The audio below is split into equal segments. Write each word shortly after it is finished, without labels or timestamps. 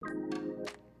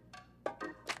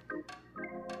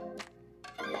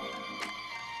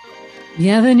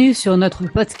Bienvenue sur notre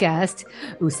podcast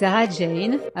où Sarah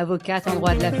Jane, avocate en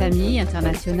droit de la famille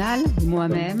internationale, et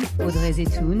moi-même, Audrey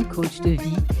Zetoun, coach de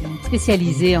vie,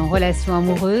 spécialisée en relations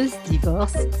amoureuses,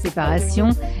 divorce,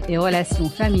 séparation et relations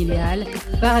familiales,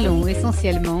 parlons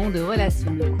essentiellement de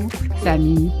relations de couple,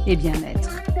 famille et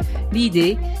bien-être.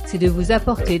 L'idée, c'est de vous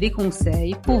apporter des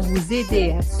conseils pour vous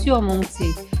aider à surmonter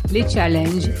les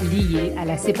challenges liés à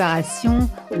la séparation,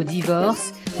 au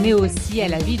divorce, mais aussi à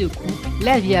la vie de couple,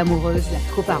 la vie amoureuse,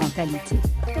 la coparentalité.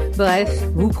 Bref,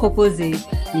 vous proposez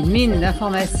une mine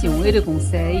d'informations et de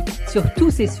conseils sur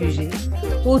tous ces sujets,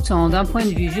 autant d'un point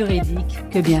de vue juridique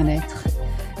que bien-être.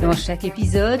 Dans chaque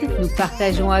épisode, nous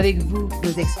partageons avec vous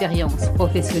nos expériences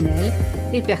professionnelles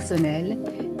et personnelles,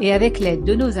 et avec l'aide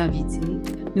de nos invités,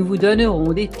 nous vous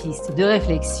donnerons des pistes de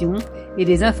réflexion et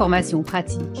des informations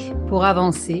pratiques pour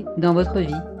avancer dans votre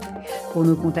vie. Pour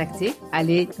nous contacter,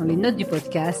 allez dans les notes du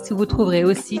podcast où vous trouverez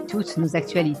aussi toutes nos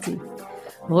actualités.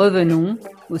 Revenons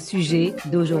au sujet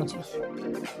d'aujourd'hui.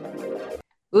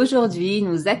 Aujourd'hui,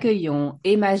 nous accueillons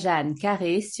Emma Jeanne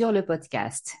Carré sur le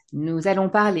podcast. Nous allons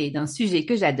parler d'un sujet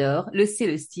que j'adore, c'est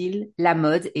le style, la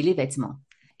mode et les vêtements.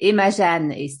 Emma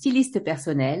Jeanne est styliste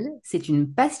personnelle, c'est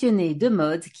une passionnée de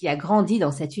mode qui a grandi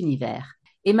dans cet univers.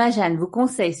 Emma Jeanne vous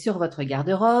conseille sur votre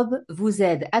garde-robe, vous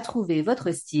aide à trouver votre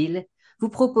style, vous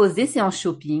propose des séances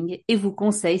shopping et vous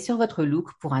conseille sur votre look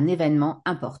pour un événement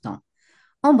important.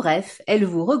 En bref, elle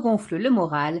vous regonfle le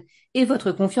moral et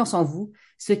votre confiance en vous,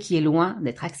 ce qui est loin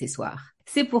d'être accessoire.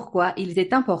 C'est pourquoi il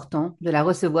est important de la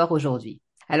recevoir aujourd'hui.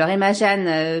 Alors Emma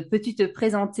Jeanne, peux-tu te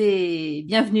présenter?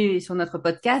 Bienvenue sur notre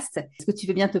podcast. Est-ce que tu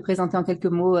veux bien te présenter en quelques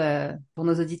mots pour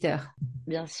nos auditeurs?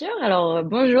 Bien sûr. Alors,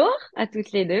 bonjour à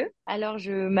toutes les deux. Alors,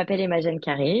 je m'appelle Emma Jeanne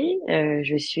Carré.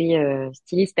 Je suis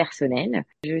styliste personnelle.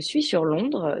 Je suis sur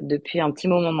Londres depuis un petit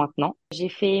moment maintenant. J'ai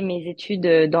fait mes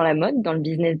études dans la mode, dans le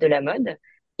business de la mode.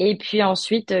 Et puis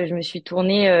ensuite, je me suis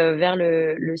tournée vers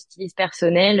le styliste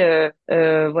personnel,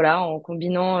 voilà, en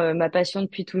combinant ma passion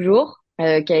depuis toujours,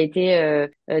 qui a été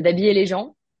d'habiller les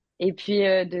gens, et puis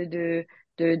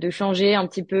de changer un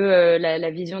petit peu la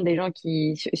vision des gens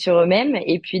sur eux-mêmes,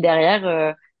 et puis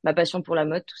derrière ma passion pour la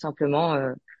mode, tout simplement.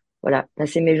 Voilà,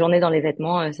 passer mes journées dans les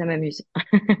vêtements, ça m'amuse.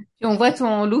 Puis on voit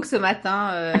ton look ce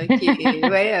matin, qui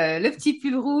est le petit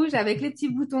pull rouge avec les petits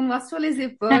boutons noirs sur les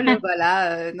épaules.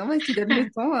 Voilà, non mais tu donnes le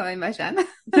ton, Emma Jeanne.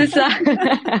 C'est ça,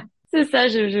 c'est ça.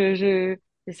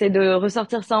 J'essaie de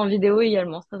ressortir ça en vidéo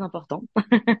également, c'est très important.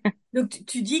 Donc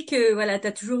tu dis que voilà, tu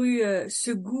as toujours eu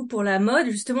ce goût pour la mode.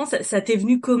 Justement, ça t'est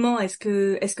venu comment? Est-ce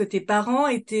que tes parents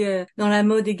étaient dans la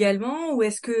mode également, ou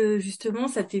est-ce que justement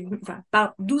ça t'est venu,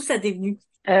 enfin, d'où ça t'est venu?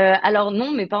 Alors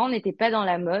non, mes parents n'étaient pas dans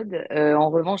la mode. En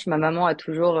revanche, ma maman a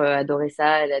toujours adoré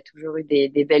ça. Elle a toujours eu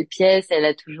des belles pièces. Elle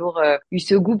a toujours eu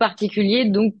ce goût particulier.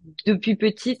 Donc depuis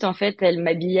petite, en fait, elle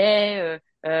m'habillait.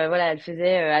 Voilà, elle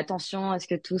faisait attention à ce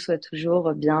que tout soit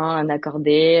toujours bien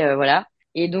accordé. Voilà.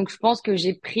 Et donc je pense que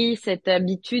j'ai pris cette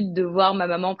habitude de voir ma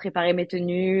maman préparer mes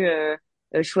tenues,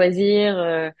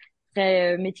 choisir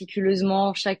très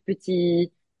méticuleusement chaque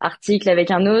petit article avec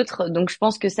un autre. Donc je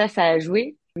pense que ça a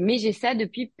joué. Mais j'ai ça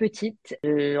depuis petite.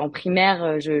 En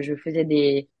primaire, je faisais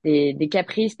des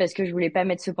caprices parce que je voulais pas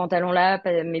mettre ce pantalon-là,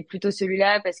 mais plutôt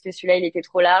celui-là parce que celui-là il était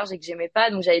trop large et que j'aimais pas.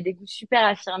 Donc j'avais des goûts super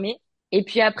affirmés. Et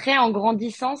puis après, en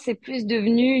grandissant, c'est plus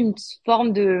devenu une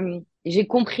forme de. J'ai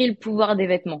compris le pouvoir des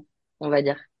vêtements, on va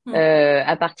dire.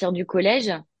 À partir du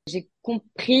collège, j'ai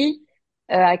compris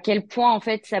à quel point en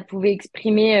fait ça pouvait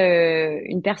exprimer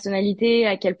une personnalité,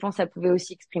 à quel point ça pouvait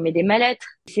aussi exprimer des mal-être.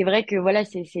 C'est vrai que voilà,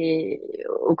 c'est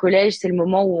au collège, c'est le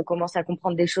moment où on commence à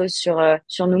comprendre des choses sur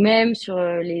nous-mêmes, sur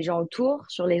les gens autour,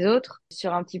 sur les autres,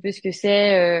 sur un petit peu ce que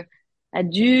c'est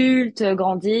adulte,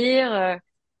 grandir.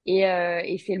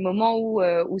 Et c'est le moment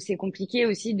où c'est compliqué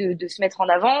aussi de se mettre en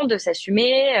avant, de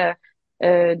s'assumer,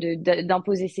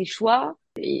 d'imposer ses choix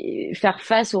et faire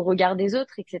face au regard des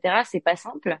autres, etc. C'est pas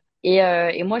simple.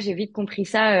 Et moi, j'ai vite compris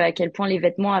ça, à quel point les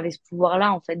vêtements avaient ce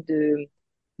pouvoir-là, en fait, de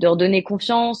redonner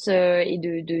confiance et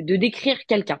de décrire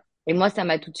quelqu'un. Et moi, ça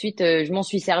m'a tout de suite, je m'en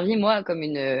suis servi moi comme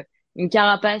une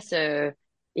carapace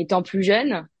étant plus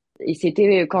jeune. Et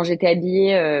c'était quand j'étais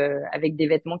habillée avec des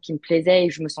vêtements qui me plaisaient et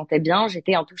que je me sentais bien,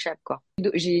 j'étais intouchable, quoi.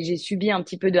 J'ai subi un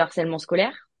petit peu de harcèlement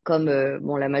scolaire, comme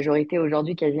bon la majorité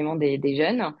aujourd'hui quasiment des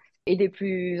jeunes et des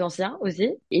plus anciens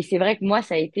aussi. Et c'est vrai que moi,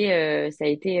 ça a été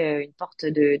une porte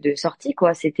de sortie,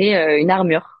 quoi. C'était une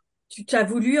armure. Tu as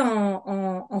voulu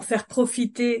en faire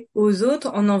profiter aux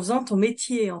autres en faisant ton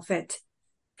métier, en fait.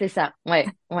 C'est ça. Ouais,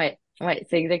 ouais, ouais,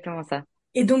 c'est exactement ça.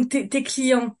 Et donc tes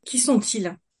clients, qui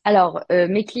sont-ils? Alors,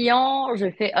 mes clients, je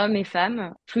fais hommes et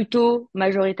femmes. Plutôt,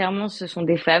 majoritairement, ce sont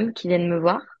des femmes qui viennent me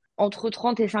voir. entre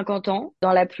 30 et 50 ans,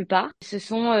 dans la plupart. Ce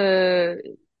sont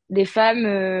des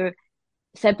femmes,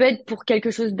 ça peut être pour quelque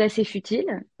chose d'assez futile,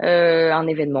 un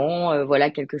événement,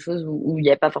 voilà, quelque chose où il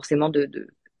n'y a pas forcément de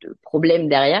problème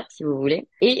derrière, si vous voulez.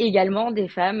 Et également des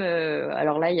femmes,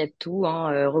 alors là, il y a de tout,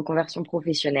 hein, reconversion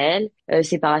professionnelle,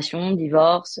 séparation,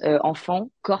 divorce,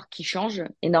 enfants, corps qui change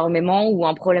énormément, ou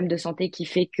un problème de santé qui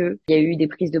fait que il y a eu des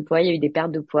prises de poids, il y a eu des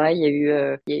pertes de poids, il y a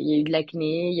eu de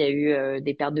l'acné, il y a eu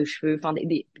des pertes de cheveux, enfin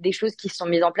des choses qui se sont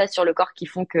mises en place sur le corps qui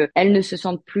font que elles ne se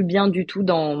sentent plus bien du tout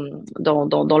dans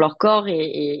leur corps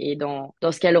et dans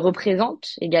ce qu'elles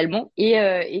représentent également. Et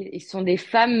ce sont des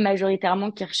femmes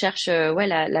majoritairement qui recherchent ouais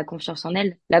la confiance en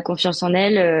elles,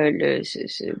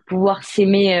 pouvoir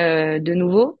s'aimer de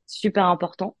nouveau, super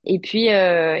important. Et puis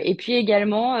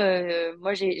également,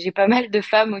 moi j'ai pas mal de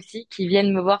femmes aussi qui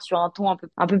viennent me voir sur un ton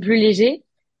un peu plus léger,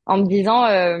 en me disant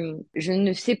je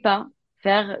ne sais pas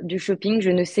faire du shopping,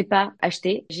 je ne sais pas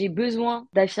acheter. J'ai besoin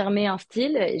d'affirmer un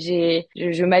style.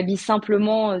 Je m'habille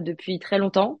simplement depuis très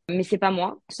longtemps, mais c'est pas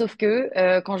moi. Sauf que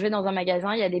quand je vais dans un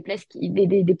magasin, il y a des pièces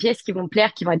qui vont me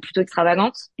plaire, qui vont être plutôt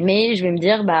extravagantes, mais je vais me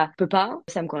dire bah je peux pas,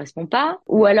 ça me correspond pas.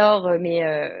 Ou alors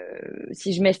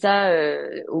si je mets ça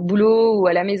au boulot ou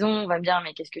à la maison, on va me dire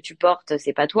mais qu'est-ce que tu portes,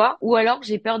 c'est pas toi. Ou alors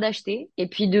j'ai peur d'acheter et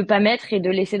puis de pas mettre et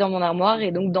de laisser dans mon armoire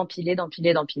et donc d'empiler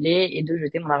et de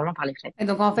jeter mon argent par les fenêtres. Et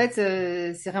donc en fait,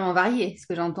 c'est vraiment varié. Ce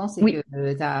que j'entends, c'est Oui.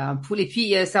 que tu as un pool. Et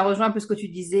puis ça rejoint un peu ce que tu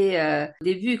disais au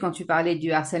début quand tu parlais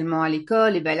du harcèlement à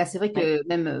l'école. Et ben là, c'est vrai Ouais. que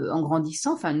même en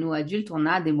grandissant, enfin nous adultes, on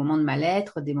a des moments de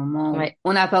mal-être, des moments où Ouais.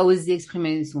 on n'a pas osé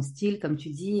exprimer son style, comme tu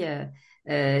dis.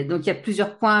 Donc il y a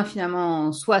plusieurs points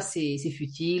finalement. Soit c'est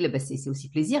futile, ben, c'est aussi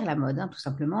plaisir la mode, hein, tout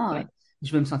simplement. Ouais.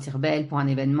 Je veux me sentir belle pour un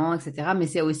événement, etc. Mais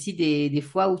c'est aussi des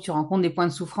fois où tu rencontres des points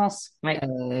de souffrance Ouais.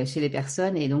 chez les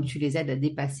personnes et donc tu les aides à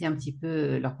dépasser un petit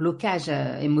peu leur blocage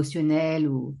émotionnel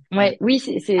ou Ouais, oui,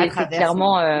 à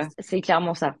travers c'est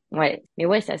clairement ça. Ouais, mais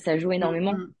ouais, ça joue Mm,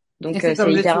 énormément. mm. Et Donc c'est comme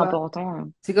c'est le hyper soi. important.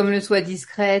 C'est comme le soit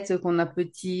discrète qu'on a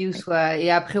petit ou Ouais, soit et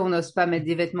après on n'ose pas mettre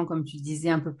des vêtements comme tu disais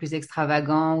un peu plus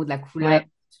extravagants ou de la couleur ouais,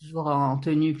 toujours en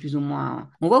tenue plus ou moins.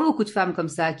 On voit beaucoup de femmes comme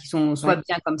ça qui sont soit ouais,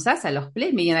 bien comme ça leur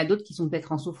plaît, mais il y en a d'autres qui sont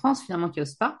peut-être en souffrance finalement qui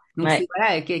osent pas. Donc c'est ouais,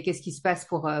 voilà, qu'est-ce qui se passe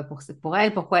pour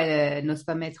elles, pourquoi elles n'osent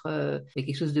pas mettre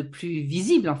quelque chose de plus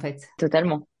visible en fait.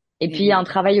 totalement. Et puis il y a un Et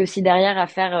travail aussi derrière à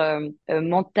faire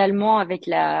mentalement avec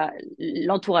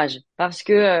l'entourage, parce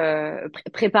que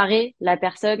préparer la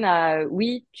personne à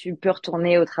oui, tu peux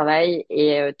retourner au travail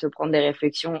et te prendre des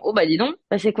réflexions. Oh bah dis donc,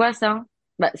 bah c'est quoi ça?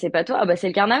 Bah c'est pas toi. Ah bah c'est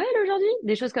le carnaval aujourd'hui,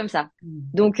 des choses comme ça.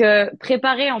 Donc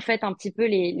préparer en fait un petit peu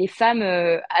les femmes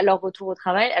à leur retour au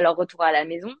travail, à leur retour à la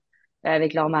maison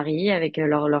avec leur mari, avec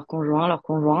leur conjoint, leur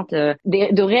conjointe,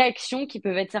 de réactions qui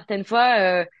peuvent être certaines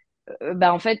fois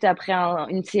bah en fait après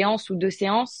une séance ou deux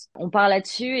séances on part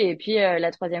là-dessus et puis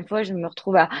la troisième fois je me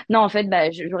retrouve à non en fait bah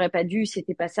j'aurais pas dû,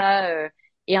 c'était pas ça,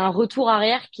 et un retour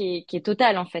arrière qui est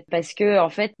total en fait, parce que en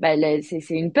fait bah c'est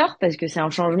une peur, parce que c'est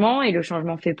un changement et le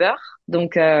changement fait peur.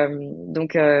 Donc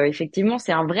effectivement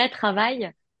c'est un vrai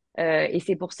travail, et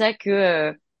c'est pour ça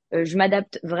que je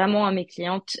m'adapte vraiment à mes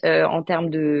clientes en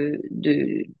termes de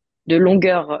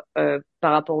longueur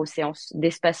par rapport aux séances,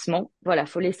 d'espacement. Voilà,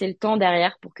 faut laisser le temps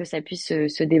derrière pour que ça puisse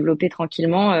se développer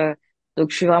tranquillement. Donc,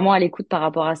 je suis vraiment à l'écoute par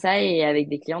rapport à ça, et avec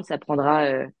des clientes, ça prendra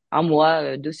un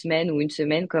mois, 2 semaines ou une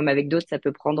semaine, comme avec d'autres, ça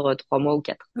peut prendre 3 mois ou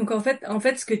 4. Donc en fait,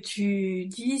 ce que tu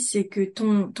dis, c'est que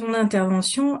ton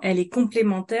intervention, elle est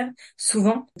complémentaire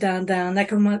souvent d'un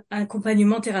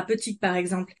accompagnement thérapeutique, par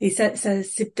exemple. Et ça,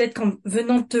 c'est peut-être qu'en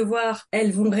venant de te voir,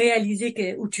 elles vont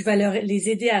réaliser ou tu vas les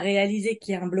aider à réaliser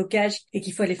qu'il y a un blocage et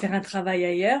qu'il faut aller faire un travail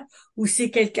ailleurs. Ou c'est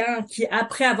quelqu'un qui,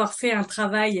 après avoir fait un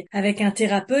travail avec un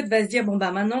thérapeute, va se dire bon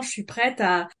bah maintenant je suis prête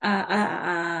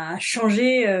à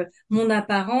changer mon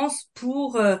apparence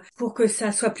pour que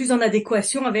ça soit plus en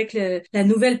adéquation avec la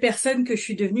nouvelle personne que je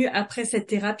suis devenue après cette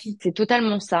thérapie. C'est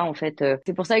totalement ça, en fait.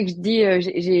 C'est pour ça que je dis,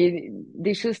 j'ai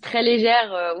des choses très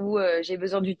légères où j'ai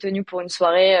besoin du tenue pour une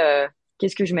soirée.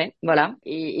 Qu'est-ce que je mets? Voilà.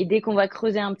 Et dès qu'on va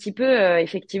creuser un petit peu,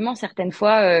 effectivement, certaines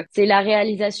fois, c'est la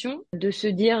réalisation de se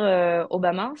dire, oh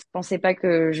bah mince, je pensais pas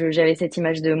que j'avais cette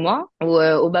image de moi. Ou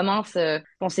oh bah mince, je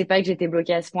pensais pas que j'étais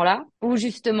bloquée à ce point-là. Ou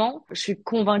justement, je suis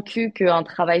convaincue qu'un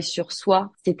travail sur soi,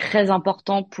 c'est très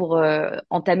important pour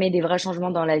entamer des vrais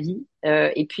changements dans la vie.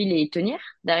 et puis les tenir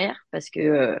derrière, parce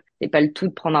que c'est pas le tout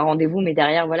de prendre un rendez-vous, mais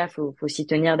derrière, voilà, faut s'y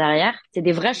tenir derrière. C'est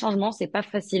des vrais changements, c'est pas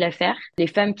facile à faire. Les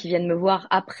femmes qui viennent me voir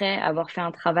après avoir fait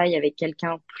un travail avec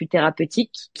quelqu'un plus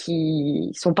thérapeutique,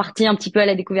 qui sont parties un petit peu à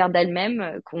la découverte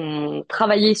d'elles-mêmes, qui ont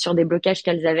travaillé sur des blocages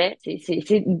qu'elles avaient,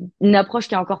 c'est une approche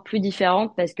qui est encore plus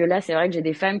différente, parce que là, c'est vrai que j'ai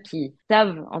des femmes qui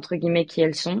savent, entre guillemets, qui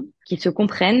elles sont, qui se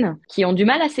comprennent, qui ont du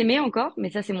mal à s'aimer encore, mais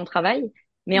ça, c'est mon travail.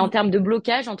 Mais en termes de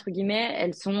blocage, entre guillemets,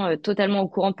 elles sont totalement au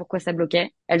courant de pourquoi ça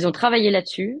bloquait. Elles ont travaillé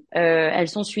là-dessus. Elles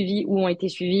sont suivies ou ont été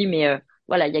suivies, mais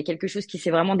voilà, il y a quelque chose qui s'est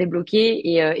vraiment débloqué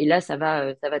et là, ça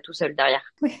va tout seul derrière.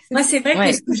 Oui, moi, c'est vrai que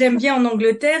Ouais. ce que j'aime bien en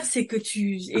Angleterre, c'est que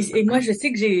et moi, je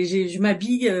sais que je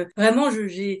m'habille vraiment,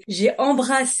 j'ai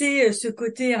embrassé ce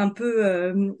côté un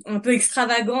peu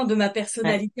extravagant de ma Ouais.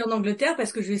 personnalité en Angleterre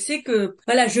parce que je sais que,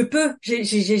 voilà,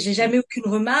 j'ai jamais aucune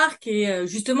remarque et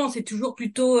justement, c'est toujours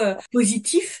plutôt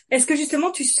positif. Est-ce que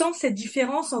justement, tu sens cette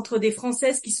différence entre des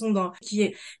Françaises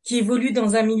qui évoluent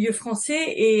dans un milieu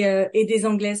français et des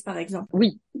Anglaises, par exemple?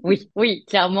 Oui,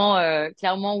 clairement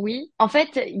oui. En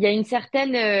fait, il y a une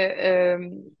certaine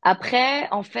après,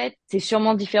 en fait, c'est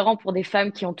sûrement différent pour des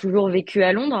femmes qui ont toujours vécu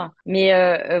à Londres, mais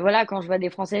voilà, quand je vois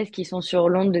des Françaises qui sont sur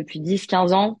Londres depuis 10,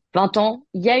 15 ans, 20 ans,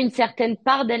 il y a une certaine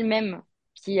part d'elles-mêmes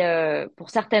qui pour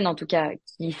certaines en tout cas,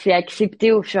 qui s'est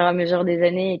acceptée au fur et à mesure des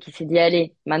années et qui s'est dit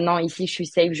allez, maintenant ici je suis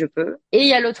safe, je peux. Et il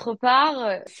y a l'autre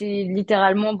part, c'est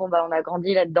littéralement bon bah on a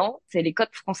grandi là-dedans, c'est les codes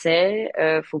français,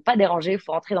 faut pas déranger,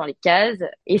 faut rentrer dans les cases.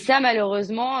 Et ça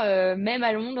malheureusement, même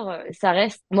à Londres, ça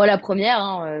reste. Moi la première,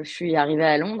 hein, je suis arrivée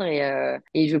à Londres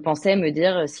et je pensais me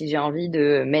dire si j'ai envie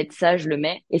de mettre ça, je le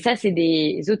mets. Et ça c'est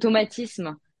des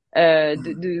automatismes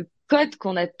de codes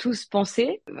qu'on a tous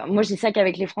pensé. Moi, j'ai ça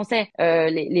qu'avec les Français.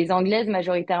 Les Anglaises,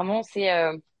 majoritairement, c'est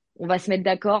on va se mettre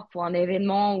d'accord pour un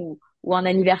événement ou un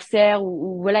anniversaire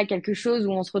ou voilà quelque chose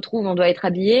où on se retrouve, on doit être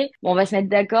habillé. Bon, on va se mettre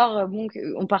d'accord. Bon,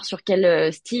 on part sur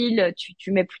quel style?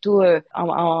 Tu mets plutôt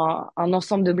un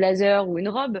ensemble de blazers ou une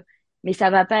robe, mais ça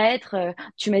va pas être.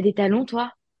 Tu mets des talons,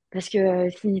 toi? Parce que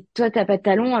si toi t'as pas de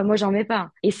talons, moi j'en mets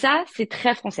pas. Et ça, c'est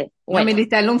très français. Non, Ouais, mais les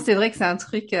talons, c'est vrai que c'est un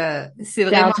truc, c'est c'est un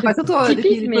vraiment, truc enfin, surtout depuis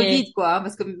typique, le mais Covid, quoi, hein,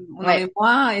 parce que on en ouais. met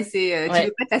moins et c'est, tu veux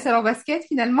Ouais, pas être la seule en basket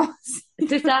finalement.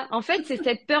 c'est ça. En fait, c'est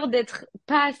cette peur d'être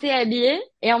pas assez habillé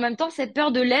et en même temps cette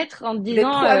peur de l'être en te D'être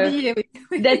disant trop habillée,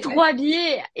 oui. d'être trop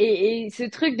habillé et ce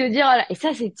truc de dire voilà. Et ça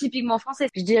c'est typiquement français.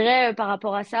 Je dirais par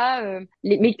rapport à ça,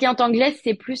 mes clientes anglaises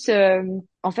c'est plus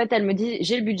en fait elles me disent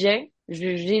j'ai le budget,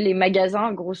 j'ai les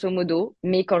magasins grosso modo,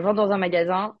 mais quand je rentre dans un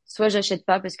magasin, soit j'achète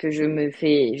pas parce que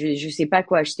je sais pas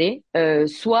quoi acheter,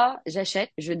 soit j'achète,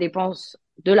 je dépense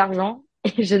de l'argent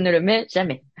et je ne le mets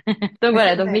jamais. Donc Mais c'est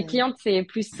voilà, donc mes vrai. clientes c'est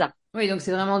plus ça. Oui, donc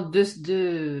c'est vraiment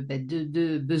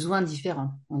deux besoins différents.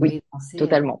 Anglais Oui, et français,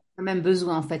 totalement. ont même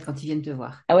besoin en fait quand ils viennent te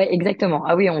voir. Ah ouais, exactement.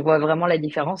 Ah oui, on voit vraiment la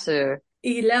différence,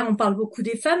 Et là, on parle beaucoup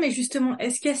des femmes, et justement,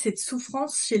 est-ce qu'il y a cette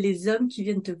souffrance chez les hommes qui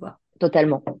viennent te voir?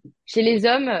 totalement. Chez les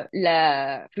hommes,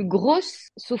 la plus grosse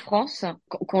souffrance,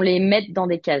 qu'on les mette dans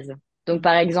des cases. Donc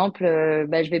par exemple,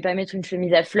 bah, je vais pas mettre une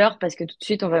chemise à fleurs parce que tout de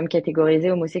suite on va me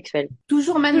catégoriser homosexuel.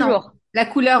 Toujours maintenant. Toujours, La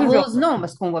couleur toujours. rose, non,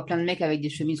 parce qu'on voit plein de mecs avec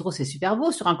des chemises roses, c'est super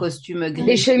beau sur un costume gris.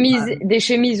 Des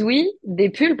chemises oui,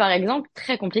 des pulls par exemple,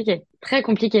 très compliqué, très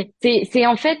compliqué. C'est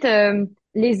en fait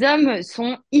les hommes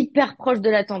sont hyper proches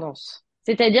de la tendance.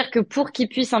 C'est-à-dire que pour qu'ils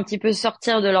puissent un petit peu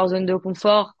sortir de leur zone de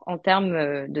confort en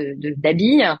termes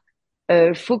d'habits,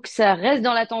 faut que ça reste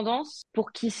dans la tendance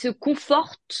pour qu'ils se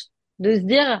confortent de se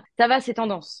dire ça va, c'est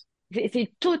tendance.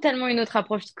 C'est totalement une autre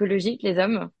approche psychologique les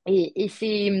hommes et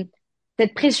c'est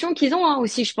cette pression qu'ils ont hein,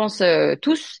 aussi, je pense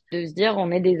tous, de se dire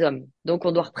on est des hommes, donc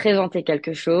on doit représenter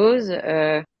quelque chose.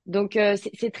 Donc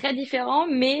c'est très différent,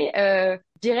 mais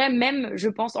je dirais même, je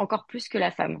pense encore plus que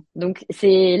la femme. Donc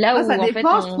c'est là Moi, ça où en fait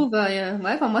dépend, je on. trouve. Ouais,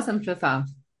 enfin, moi, ça me fait. Enfin,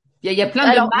 il y a plein de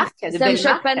Alors marques, de ça me belles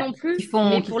choque pas marques non qui plus, font,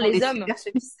 mais qui pour font des les hommes. super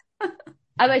chemises.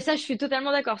 Ah bah ça, je suis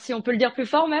totalement d'accord. Si on peut le dire plus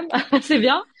fort même, c'est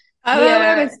bien. Ah Mais ouais,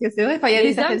 ouais, parce que c'est vrai. Enfin, il y a des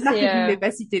les hommes, certaines marques, c'est je ne vais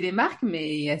pas citer les marques, mais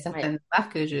il y a ouais, certaines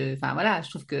marques, enfin voilà, je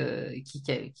trouve que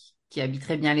qui habillent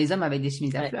très bien les hommes avec des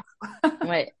chemises à ouais, fleurs.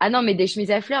 ouais. Ah non, mais des chemises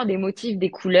à fleurs, des motifs,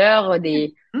 des couleurs,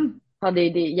 Hum. enfin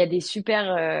il y a il y a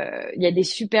des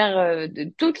super,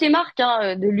 de toutes les marques,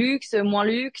 hein, de luxe, moins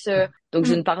luxe. Donc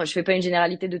Hum. je fais pas une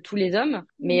généralité de tous les hommes,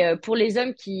 mais pour les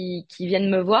hommes qui viennent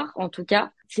me voir, en tout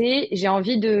cas, j'ai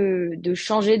envie de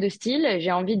changer de style,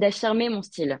 j'ai envie d'affirmer mon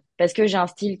style parce que j'ai un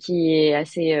style qui est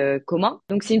assez commun.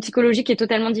 Donc c'est une psychologie qui est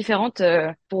totalement différente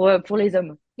pour les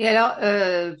hommes. Et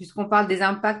alors, puisqu'on parle des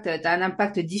impacts, tu as un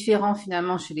impact différent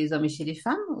finalement chez les hommes et chez les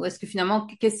femmes? Ou est-ce que finalement,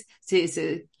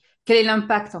 quel est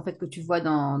l'impact en fait que tu vois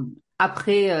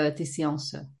après tes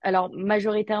séances? Alors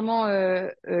majoritairement,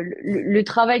 le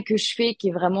travail que je fais, qui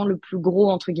est vraiment le plus gros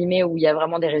entre guillemets, où il y a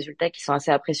vraiment des résultats qui sont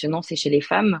assez impressionnants, c'est chez les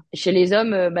femmes. Chez les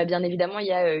hommes, bien évidemment, il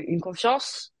y a une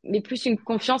confiance, mais plus une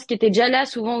confiance qui était déjà là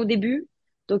souvent au début.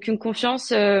 Donc une confiance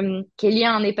qui est liée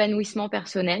à un épanouissement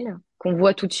personnel qu'on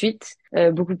voit tout de suite,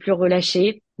 beaucoup plus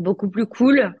relâché, beaucoup plus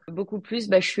cool, beaucoup plus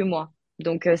je suis moi.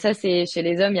 Donc ça c'est chez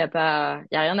les hommes, il y a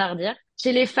rien à redire.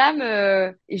 Chez les femmes,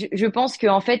 je pense que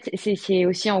en fait c'est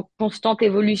aussi en constante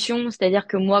évolution, c'est-à-dire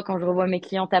que moi quand je revois mes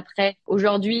clientes après,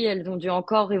 aujourd'hui elles ont dû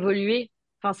encore évoluer.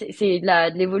 Enfin c'est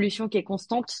de l'évolution qui est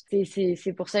constante.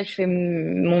 C'est pour ça que je fais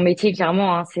mon métier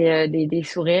clairement. Hein. C'est des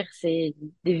sourires, c'est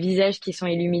des visages qui sont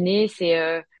illuminés,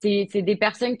 c'est des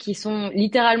personnes qui sont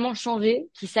littéralement changées,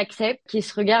 qui s'acceptent, qui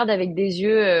se regardent avec des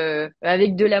yeux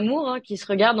avec de l'amour, hein, qui se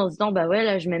regardent en se disant bah ouais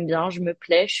là je m'aime bien, je me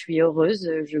plais, je suis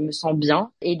heureuse, je me sens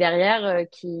bien. Et derrière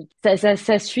qui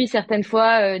ça suit certaines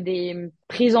fois des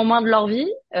prises en main de leur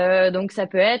vie. Donc ça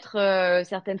peut être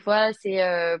certaines fois c'est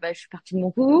je suis partie de mon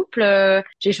couple,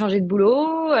 j'ai changé de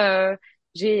boulot,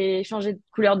 j'ai changé de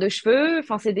couleur de cheveux.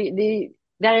 Enfin c'est des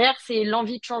derrière, c'est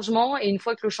l'envie de changement et une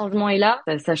fois que le changement est là,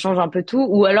 ça change un peu tout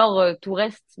ou alors tout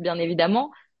reste bien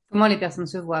évidemment. Comment les personnes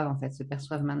se voient en fait, se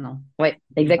perçoivent maintenant Ouais,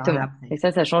 et par exactement. après. Et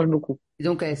ça change beaucoup. Et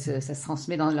donc, ça se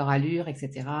transmet dans leur allure,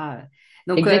 etc.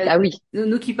 Donc, Exact. Ah oui.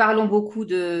 nous qui parlons beaucoup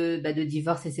de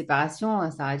divorce et séparation,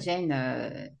 hein, Sarah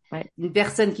Jane, Ouais. une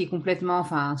personne qui est complètement,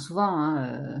 enfin souvent,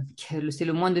 c'est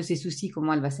le moindre de ses soucis,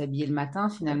 comment elle va s'habiller le matin.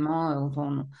 Finalement,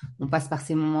 on passe par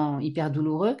ces moments hyper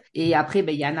douloureux. Et après,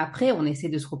 il y a un après, on essaie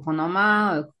de se reprendre en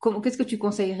main. Qu'est-ce que tu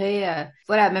conseillerais,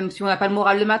 voilà, même si on n'a pas le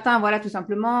moral le matin, voilà, tout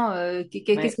simplement,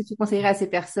 qu'est-ce que tu conseillerais à ces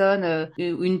personnes,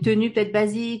 une tenue peut-être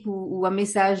basique ou un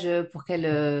message pour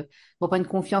qu'elles reprennent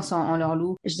confiance en leur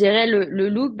look? Je dirais le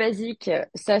look basique,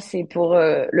 ça c'est pour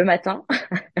le matin,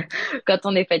 quand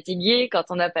on est fatigué, quand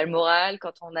on n'a pas le moral,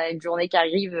 quand on a une journée qui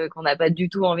arrive qu'on n'a pas du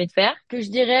tout envie de faire.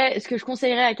 Ce que je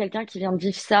conseillerais à quelqu'un qui vient de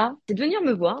vivre ça, c'est de venir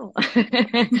me voir.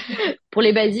 Pour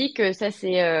les basiques, ça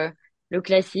c'est le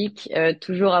classique,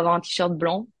 toujours avoir un t-shirt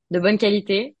blanc de bonne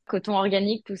qualité, coton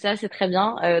organique, tout ça c'est très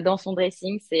bien. Dans son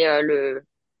dressing, c'est le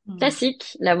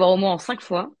classique, l'avoir au moins en 5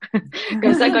 fois.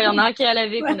 Comme ça, quand il y en a un qui est à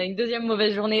laver, qu'on Ouais. a une deuxième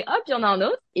mauvaise journée, hop, il y en a un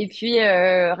autre. Et puis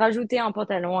rajouter un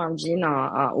pantalon, un jean,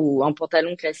 ou un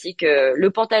pantalon classique, le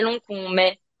pantalon qu'on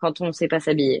met quand on sait pas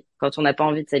s'habiller, quand on n'a pas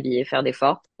envie de s'habiller, faire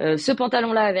d'efforts. Ce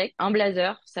pantalon-là avec un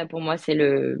blazer, ça pour moi c'est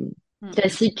le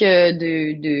classique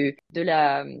de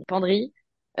la penderie.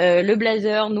 Le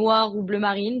blazer noir ou bleu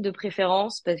marine de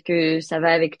préférence parce que ça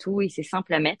va avec tout et c'est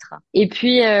simple à mettre. Et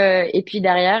puis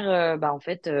derrière, en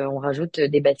fait, on rajoute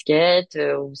des baskets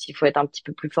ou s'il faut être un petit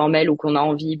peu plus formel ou qu'on a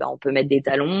envie, on peut mettre des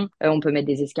talons, on peut mettre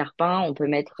des escarpins, on peut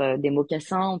mettre des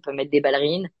mocassins, on peut mettre des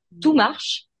ballerines. Tout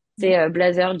marche. C'est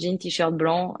blazer, jean, t-shirt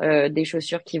blanc, des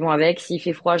chaussures qui vont avec. S'il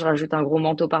fait froid, je rajoute un gros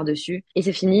manteau par-dessus et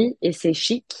c'est fini et c'est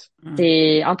chic,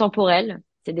 c'est intemporel,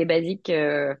 c'est des basiques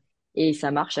et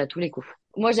ça marche à tous les coups.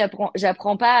 Moi,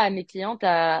 j'apprends pas à mes clientes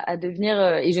à devenir,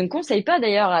 et je ne conseille pas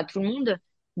d'ailleurs à tout le monde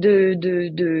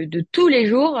de tous les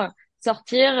jours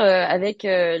sortir avec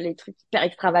les trucs hyper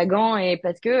extravagants et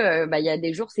parce que il y a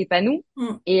des jours c'est pas nous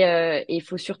et il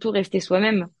faut surtout rester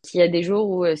soi-même. S'il y a des jours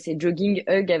où c'est jogging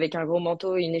hug avec un gros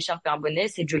manteau, une écharpe et un bonnet,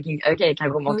 c'est jogging hug avec un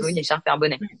gros manteau, une écharpe et un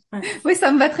bonnet. Oui,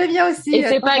 ça me va très bien aussi. Et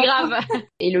c'est pas grave.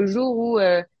 Et le jour où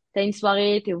t'as une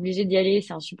soirée, t'es obligé d'y aller,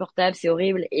 c'est insupportable, c'est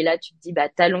horrible. Et là, tu te dis,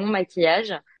 talon,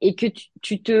 maquillage, et que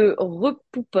tu te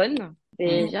repouponnes.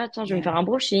 Et tiens, je vais me faire un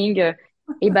brushing.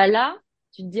 Et là,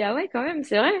 tu te dis, ah ouais, quand même,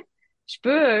 c'est vrai. Je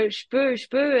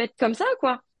peux être comme ça,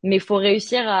 quoi. Mais il faut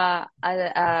réussir à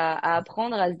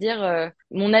apprendre à se dire,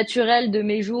 mon naturel de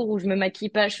mes jours où je me maquille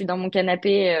pas, je suis dans mon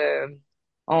canapé,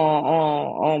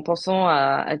 en pensant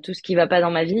à tout ce qui va pas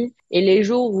dans ma vie. Et les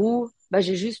jours où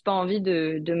j'ai juste pas envie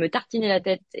de me tartiner la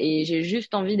tête et j'ai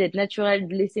juste envie d'être naturelle,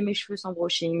 de laisser mes cheveux sans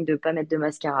brushing, de pas mettre de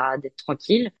mascara, d'être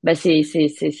tranquille,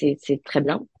 c'est très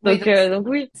bien. Oui, Donc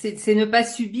oui. C'est ne pas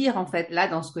subir en fait là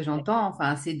dans ce que j'entends.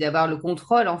 Enfin, c'est d'avoir le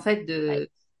contrôle en fait de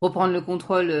reprendre le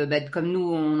contrôle. Comme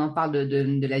nous on en parle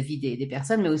de la vie des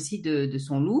personnes, mais aussi de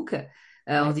son look.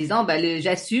 En se disant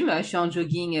j'assume, je suis en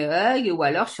jogging hug ou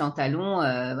alors je suis en talon,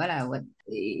 voilà, ouais.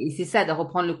 Et c'est ça, de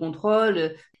reprendre le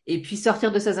contrôle et puis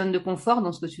sortir de sa zone de confort.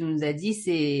 Dans ce que tu nous as dit,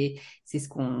 c'est ce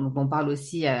qu'on parle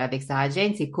aussi avec Sarah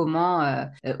Jane, c'est comment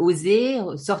oser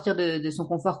sortir de son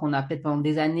confort qu'on a peut-être pendant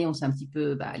des années, on s'est un petit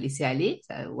peu laissé aller,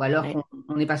 ou alors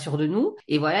on n'est pas sûr de nous.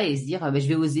 Et voilà, et se dire, je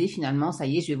vais oser finalement, ça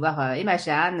y est, je vais voir Emma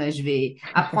Jeanne, je vais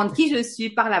apprendre qui je suis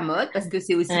par la mode, parce que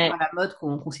c'est aussi par la mode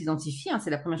qu'on s'identifie. Hein, c'est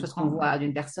la première chose qu'on voit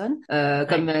d'une personne.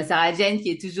 Comme Sarah Jane qui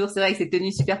est toujours, c'est vrai, avec ses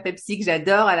tenues super Pepsi que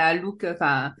j'adore, elle a un look,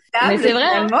 mais c'est vrai,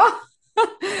 finalement.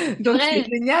 Donc vrai. c'est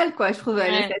génial, quoi. Je trouve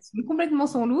elle assume complètement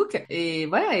son look. Et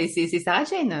voilà, et c'est Sarah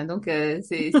Jane. Donc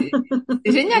c'est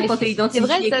génial quand t'es identifié. C'est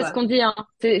vrai, ça, quoi. ce qu'on dit. Hein.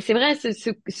 C'est vrai,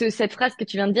 cette phrase que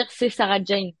tu viens de dire, c'est Sarah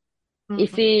Jane.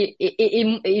 Et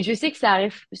et je sais que ça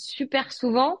arrive super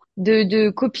souvent de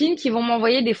copines qui vont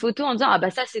m'envoyer des photos en disant ah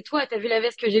bah ça c'est toi, t'as vu la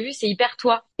veste que j'ai vue, c'est hyper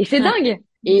toi. Et c'est dingue.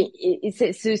 Et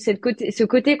c'est ce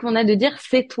côté qu'on a de dire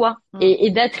c'est toi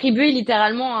et d'attribuer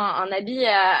littéralement un habit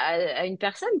à une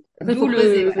personne. D'où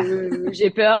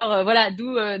j'ai peur, voilà,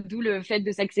 d'où le fait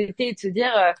de s'accepter et de se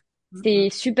dire c'est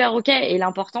super ok. Et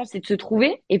l'important c'est de se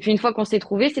trouver. Et puis une fois qu'on s'est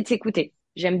trouvé, c'est de s'écouter.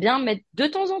 J'aime bien mettre de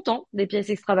temps en temps des pièces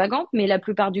extravagantes, mais la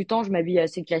plupart du temps, je m'habille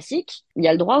assez classique. Il y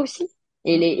a le droit aussi.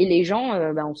 Et les gens,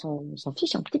 on s'en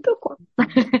fiche un petit peu, quoi.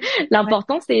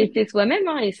 L'important, c'est soi-même,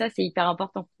 hein, et ça, c'est hyper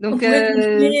important. Donc,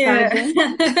 Emma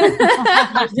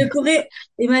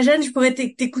Jeanne, je pourrais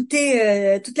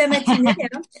t'écouter toute la matinée.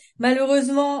 Hein.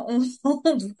 Malheureusement, on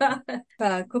doit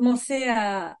commencer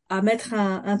à mettre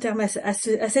un terme à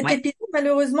cet épisode,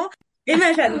 malheureusement.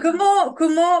 Emma Jeanne,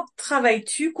 comment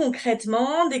travailles-tu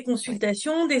concrètement des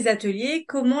consultations, des ateliers?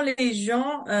 Comment les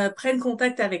gens prennent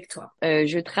contact avec toi?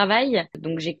 Je travaille,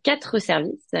 donc j'ai 4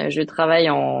 services. Je travaille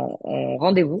en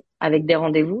rendez-vous, avec des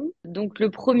rendez-vous. Donc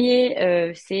le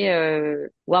premier, c'est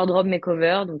wardrobe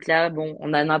makeover. Donc là, bon,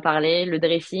 on en a parlé, le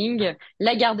dressing,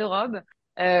 la garde-robe.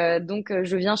 Donc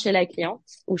je viens chez la cliente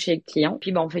ou chez le client,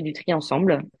 puis on fait du tri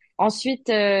ensemble. Ensuite,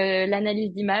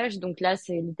 l'analyse d'image. Donc là,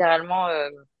 c'est littéralement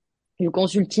du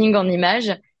consulting en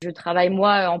images. Je travaille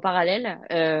moi en parallèle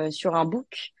sur un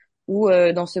book où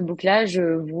dans ce book-là, je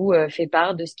vous fais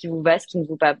part de ce qui vous va, ce qui ne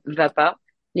vous va pas,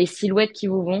 les silhouettes qui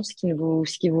vous vont, ce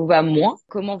qui vous va moins,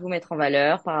 comment vous mettre en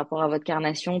valeur par rapport à votre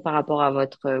carnation, par rapport à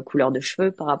votre couleur de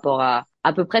cheveux, par rapport à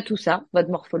peu près tout ça, votre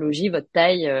morphologie, votre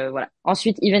taille, voilà.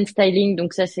 Ensuite, event styling,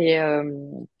 donc ça c'est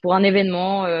pour un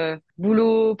événement,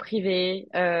 boulot privé,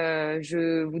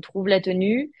 je vous trouve la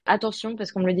tenue. Attention,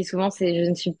 parce qu'on me le dit souvent, je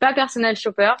ne suis pas personal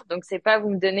shopper, donc c'est pas vous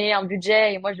me donnez un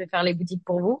budget et moi je vais faire les boutiques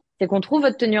pour vous. C'est qu'on trouve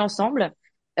votre tenue ensemble.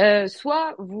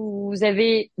 Soit vous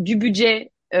avez du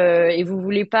budget et vous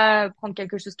voulez pas prendre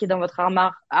quelque chose qui est dans votre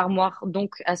armoire,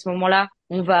 donc à ce moment-là,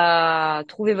 on va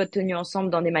trouver votre tenue ensemble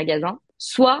dans des magasins.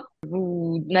 Soit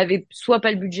vous n'avez soit pas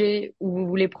le budget ou vous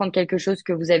voulez prendre quelque chose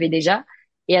que vous avez déjà.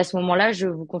 Et à ce moment-là, je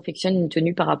vous confectionne une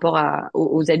tenue par rapport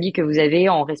aux habits que vous avez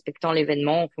en respectant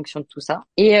l'événement en fonction de tout ça.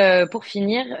 Et pour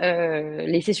finir,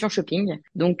 les sessions shopping.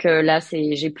 Donc là,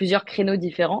 j'ai plusieurs créneaux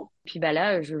différents. Puis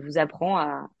là, je vous apprends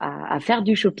à faire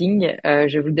du shopping.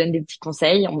 Je vous donne des petits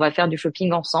conseils. On va faire du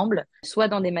shopping ensemble, soit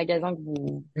dans des magasins que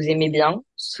vous aimez bien,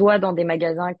 soit dans des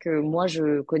magasins que moi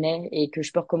je connais et que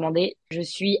je peux recommander. Je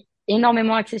suis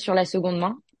énormément axée sur la seconde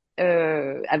main.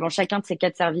 Avant chacun de ces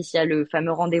 4 services, il y a le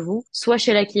fameux rendez-vous, soit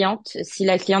chez la cliente. Si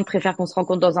la cliente préfère qu'on se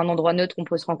rencontre dans un endroit neutre, on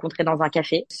peut se rencontrer dans un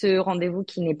café. Ce rendez-vous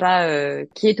qui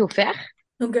est offert.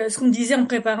 Donc, ce qu'on me disait en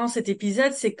préparant cet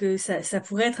épisode, c'est que ça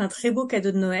pourrait être un très beau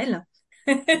cadeau de Noël.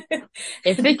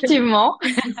 Effectivement.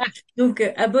 Donc,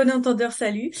 à bon entendeur,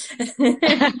 salut. Oui,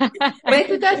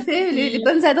 tout à fait. Les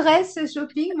bonnes adresses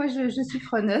shopping, moi, je suis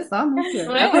preneuse. Hein, donc,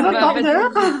 à bon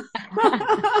entendeur.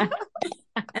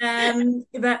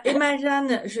 Emma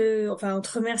Jeanne, on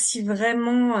te remercie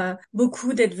vraiment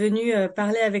beaucoup d'être venue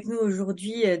parler avec nous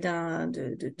aujourd'hui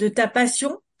de ta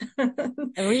passion.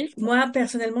 Oui. Moi,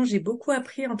 personnellement, j'ai beaucoup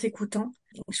appris en t'écoutant.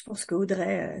 Je pense que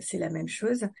Audrey, c'est la même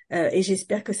chose. Et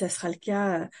j'espère que ça sera le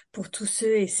cas pour tous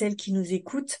ceux et celles qui nous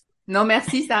écoutent. Non,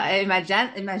 merci, ça, Emma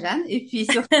Jeanne. Et puis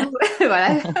surtout,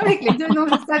 voilà, avec les 2 noms,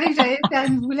 je savais que j'allais faire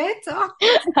une boulette.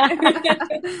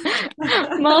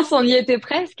 Mince, on y était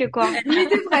presque, quoi. On y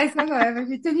était presque, quand même.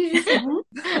 J'ai tenu jusqu'au bout.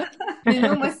 Mais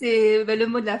non, moi, c'est le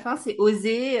mot de la fin, c'est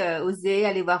oser,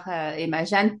 aller voir Emma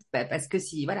Jeanne, parce que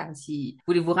si vous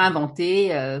voulez vous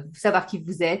réinventer, savoir qui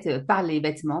vous êtes, par les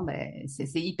vêtements,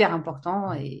 c'est hyper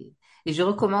important et je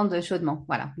recommande chaudement.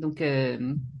 Voilà. Donc,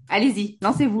 allez-y,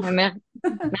 lancez-vous.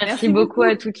 Merci beaucoup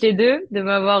à toutes les 2 de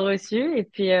m'avoir reçue et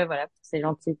puis voilà, pour ces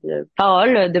gentilles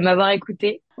paroles, de m'avoir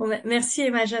écoutée. Merci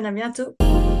Emma Jeanne, à bientôt.